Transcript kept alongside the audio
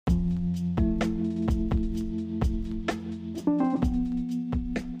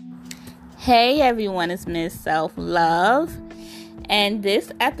Hey everyone, it's Miss Self Love, and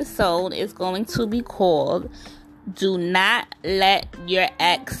this episode is going to be called Do Not Let Your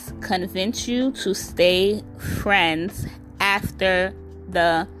Ex Convince You to Stay Friends After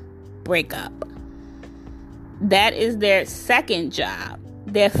the Breakup. That is their second job.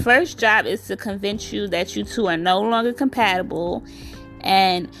 Their first job is to convince you that you two are no longer compatible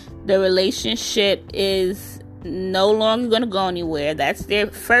and the relationship is no longer going to go anywhere. That's their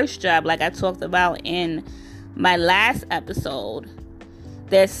first job, like I talked about in my last episode.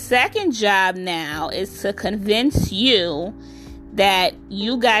 Their second job now is to convince you that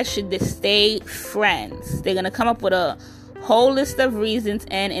you guys should stay friends. They're going to come up with a whole list of reasons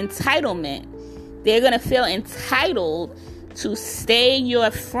and entitlement. They're going to feel entitled to stay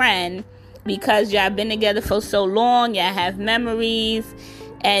your friend because y'all been together for so long, y'all have memories,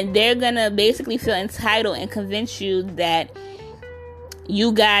 and they're going to basically feel entitled and convince you that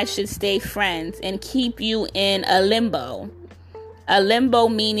you guys should stay friends and keep you in a limbo. A limbo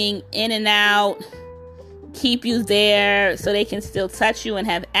meaning in and out, keep you there so they can still touch you and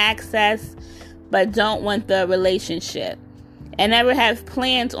have access, but don't want the relationship. And never have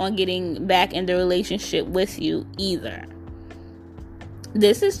plans on getting back in the relationship with you either.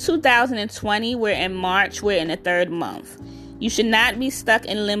 This is 2020. We're in March. We're in the third month. You should not be stuck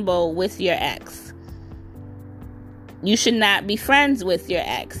in limbo with your ex. You should not be friends with your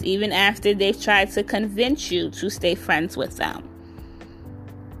ex, even after they've tried to convince you to stay friends with them.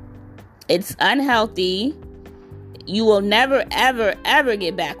 It's unhealthy. You will never, ever, ever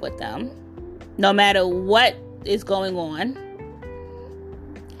get back with them, no matter what is going on.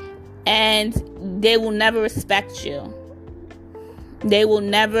 And they will never respect you. They will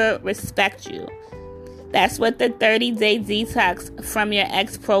never respect you. That's what the 30-day detox from your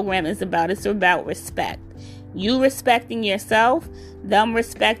ex program is about. It's about respect. You respecting yourself, them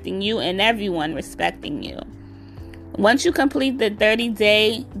respecting you, and everyone respecting you. Once you complete the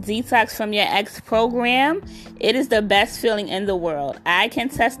 30-day detox from your ex program, it is the best feeling in the world. I can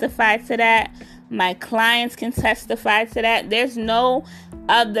testify to that. My clients can testify to that. There's no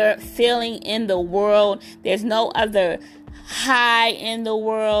other feeling in the world. There's no other high in the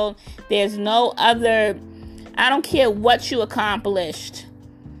world. There's no other, I don't care what you accomplished.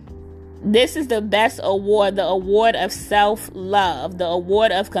 This is the best award, the award of self-love, the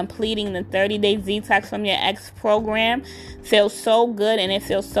award of completing the 30-day detox from your ex program. Feels so good and it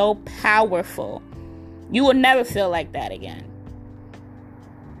feels so powerful. You will never feel like that again.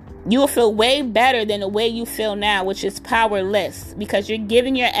 You will feel way better than the way you feel now, which is powerless, because you're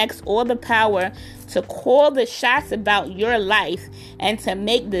giving your ex all the power to call the shots about your life and to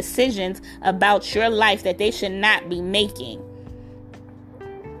make decisions about your life that they should not be making.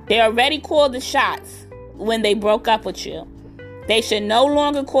 They already called the shots when they broke up with you. They should no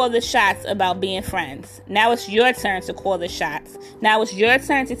longer call the shots about being friends. Now it's your turn to call the shots. Now it's your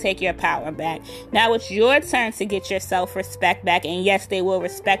turn to take your power back. Now it's your turn to get your self-respect back. And yes, they will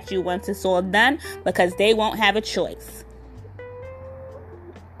respect you once it's all done, because they won't have a choice.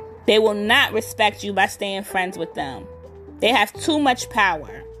 They will not respect you by staying friends with them. They have too much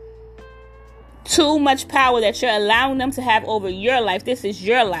power. Too much power that you're allowing them to have over your life. This is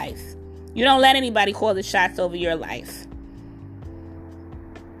your life. You don't let anybody call the shots over your life.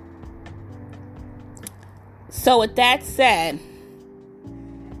 So with that said,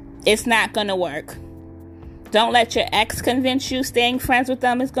 it's not going to work. Don't let your ex convince you staying friends with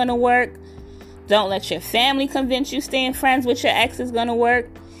them is going to work. Don't let your family convince you staying friends with your ex is going to work.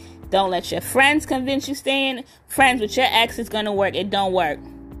 Don't let your friends convince you staying friends with your ex is going to work. It don't work.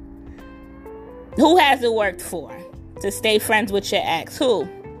 Who has it worked for? To stay friends with your ex? Who?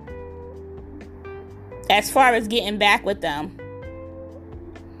 As far as getting back with them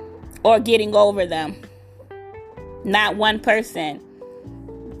or getting over them. Not one person.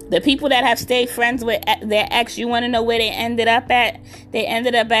 The people that have stayed friends with their ex, you want to know where they ended up at? They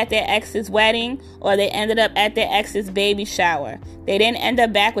ended up at their ex's wedding, or they ended up at their ex's baby shower. They didn't end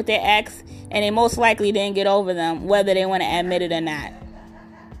up back with their ex, and they most likely didn't get over them, whether they want to admit it or not.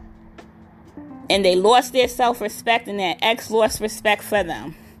 And they lost their self-respect, and their ex lost respect for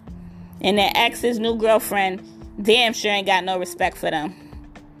them. And their ex's new girlfriend damn sure ain't got no respect for them.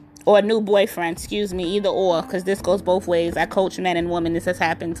 Or a new boyfriend, either or, because this goes both ways. I coach men and women. This has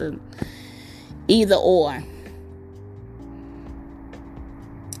happened to either or.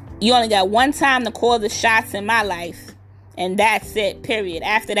 You only got one time to call the shots in my life, and that's it, period.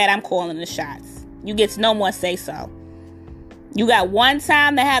 After that, I'm calling the shots. You get no more say-so. You got one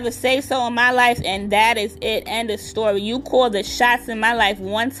time to have a say-so in my life, and that is it. End of story. You call the shots in my life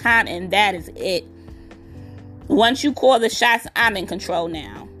one time, and that is it. Once you call the shots, I'm in control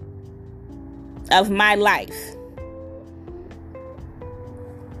now. of my life.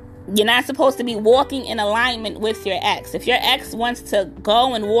 You're not supposed to be walking in alignment with your ex. If your ex wants to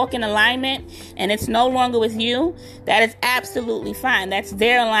go and walk in alignment and it's no longer with you, that is absolutely fine. That's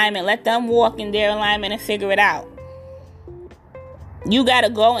their alignment. Let them walk in their alignment and figure it out. You got to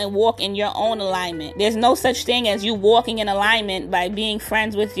go and walk in your own alignment. There's no such thing as you walking in alignment by being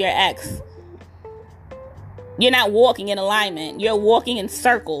friends with your ex. You're not walking in alignment. You're walking in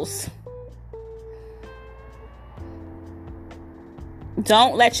circles.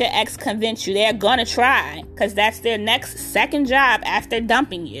 Don't let your ex convince you. They're gonna try, because that's their second job after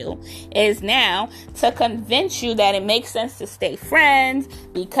dumping you, is now to convince you that it makes sense to stay friends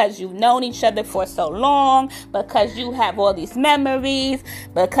because you've known each other for so long, because you have all these memories,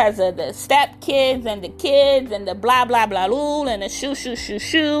 because of the stepkids and the kids and the blah blah blah loo and the shoo shoo shoo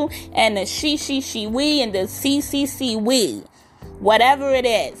shoo and the she we and the c we, whatever it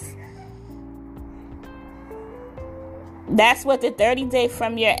is. That's what the 30-day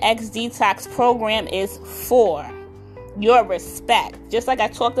from your ex detox program is for. Your respect. Just like I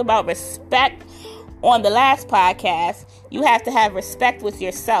talked about respect on the last podcast, you have to have respect with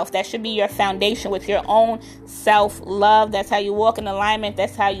yourself. That should be your foundation, with your own self-love. That's how you walk in alignment.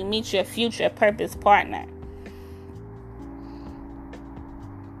 That's how you meet your future purpose partner.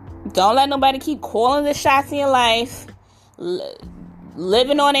 Don't let nobody keep calling the shots in your life.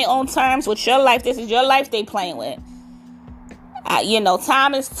 Living on their own terms with your life. This is your life they playing with.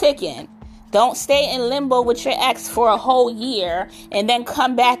 Time is ticking. Don't stay in limbo with your ex for a whole year and then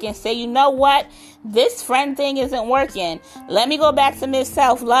come back and say, you know what? This friend thing isn't working. Let me go back to Miss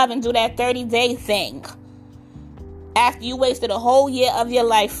Self-Love and do that 30-day thing. After you wasted a whole year of your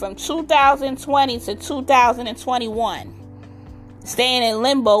life from 2020 to 2021. Staying in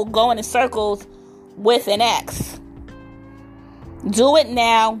limbo, going in circles with an ex. Do it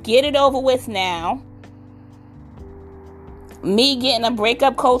now. Get it over with now. Me getting a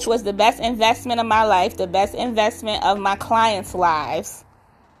breakup coach was the best investment of my life, the best investment of my clients' lives.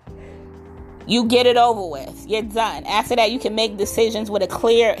 You get it over with. You're done. After that, you can make decisions with a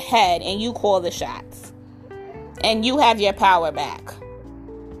clear head and you call the shots. And you have your power back.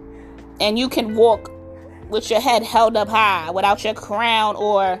 And you can walk with your head held up high without your crown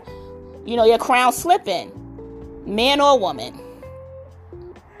or, your crown slipping. Man or woman.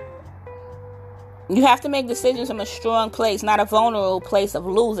 You have to make decisions from a strong place, not a vulnerable place of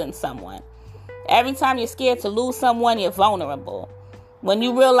losing someone. Every time you're scared to lose someone, you're vulnerable. When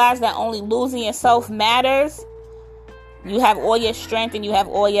you realize that only losing yourself matters, you have all your strength and you have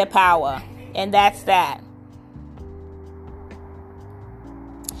all your power. And that's that.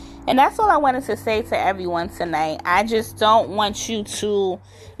 And that's all I wanted to say to everyone tonight. I just don't want you to,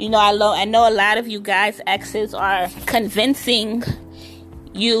 I know a lot of you guys' exes are convincing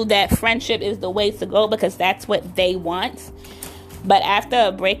you that friendship is the way to go because that's what they want. But after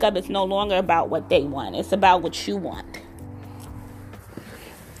a breakup, it's no longer about what they want. It's about what you want.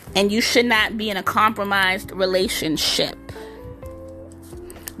 And you should not be in a compromised relationship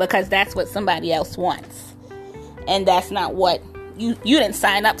because that's what somebody else wants. And that's not what you didn't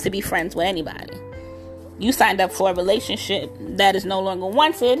sign up to be friends with anybody. You signed up for a relationship that is no longer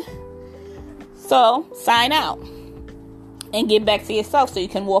wanted. So sign out. And get back to yourself so you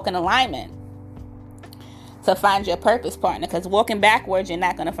can walk in alignment to find your purpose partner. Because walking backwards, you're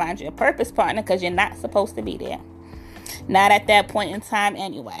not going to find your purpose partner because you're not supposed to be there. Not at that point in time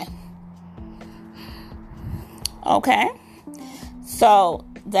anyway. Okay? So,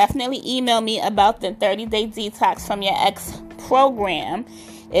 definitely email me about the 30-day detox from your ex program.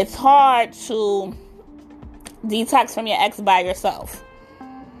 It's hard to detox from your ex by yourself.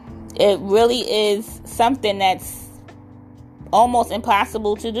 It really is something that's almost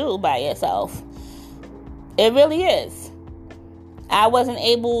impossible to do by yourself. It really is. I wasn't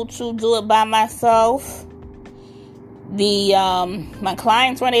able to do it by myself. My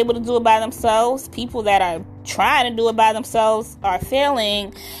clients weren't able to do it by themselves. People that are trying to do it by themselves are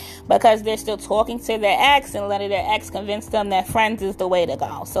failing because they're still talking to their ex and letting their ex convince them that friends is the way to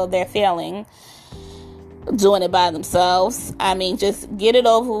go. So they're failing doing it by themselves. Just get it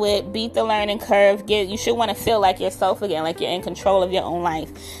over with. Beat the learning curve. You should want to feel like yourself again, like you're in control of your own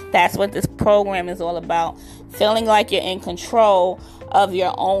life. That's what this program is all about. Feeling like you're in control of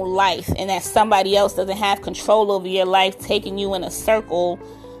your own life and that somebody else doesn't have control over your life, taking you in a circle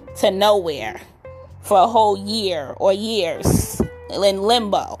to nowhere for a whole year or years in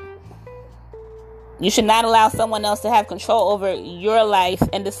limbo. You should not allow someone else to have control over your life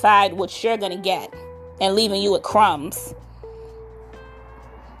and decide what you're going to get and leaving you with crumbs.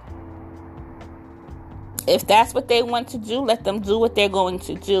 If that's what they want to do, let them do what they're going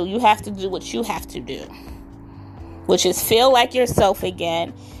to do. You have to do what you have to do, which is feel like yourself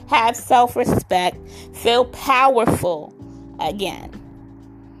again, have self-respect, feel powerful again.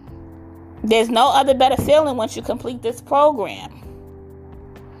 There's no other better feeling once you complete this program.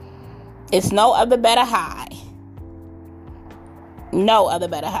 It's no other better high. No other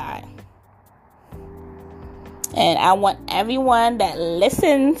better high. And I want everyone that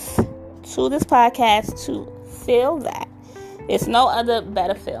listens to this podcast to feel that. It's no other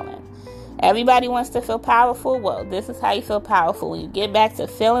better feeling. Everybody wants to feel powerful. Well, this is how you feel powerful. When you get back to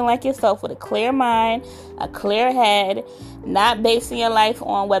feeling like yourself with a clear mind, a clear head, not basing your life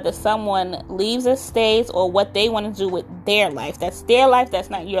on whether someone leaves or stays or what they want to do with their life. That's their life. That's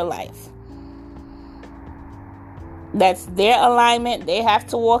not your life. That's their alignment. They have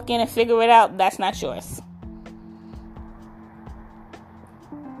to walk in and figure it out. That's not yours.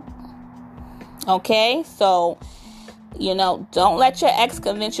 Okay, so, don't let your ex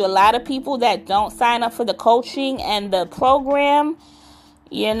convince you. A lot of people that don't sign up for the coaching and the program,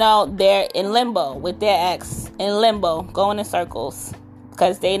 they're in limbo with their ex, in limbo, going in circles,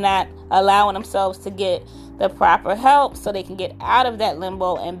 because they're not allowing themselves to get the proper help so they can get out of that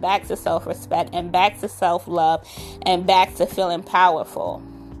limbo and back to self-respect and back to self-love and back to feeling powerful.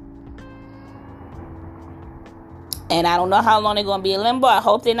 And I don't know how long they're going to be in limbo. I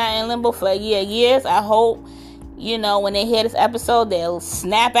hope they're not in limbo for years. I hope, when they hear this episode, they'll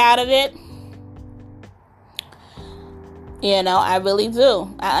snap out of it. I really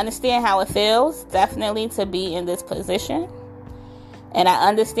do. I understand how it feels, definitely, to be in this position. And I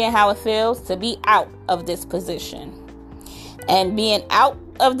understand how it feels to be out of this position. And being out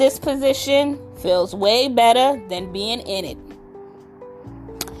of this position feels way better than being in it.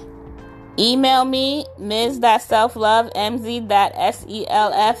 Email me,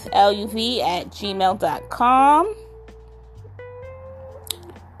 ms.selflovemz.selfluv@gmail.com.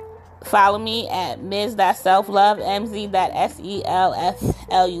 Follow me at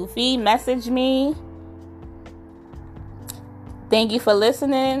ms.selflovemz.selfluv. Message me. Thank you for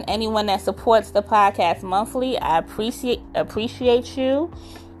listening. Anyone that supports the podcast monthly, I appreciate you.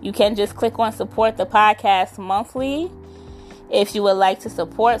 You can just click on support the podcast monthly. If you would like to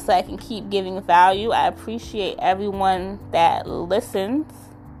support so I can keep giving value, I appreciate everyone that listens.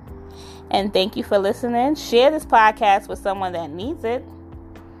 And thank you for listening. Share this podcast with someone that needs it,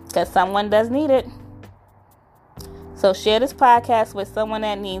 because someone does need it. So share this podcast with someone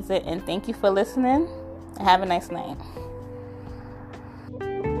that needs it. And thank you for listening. Have a nice night.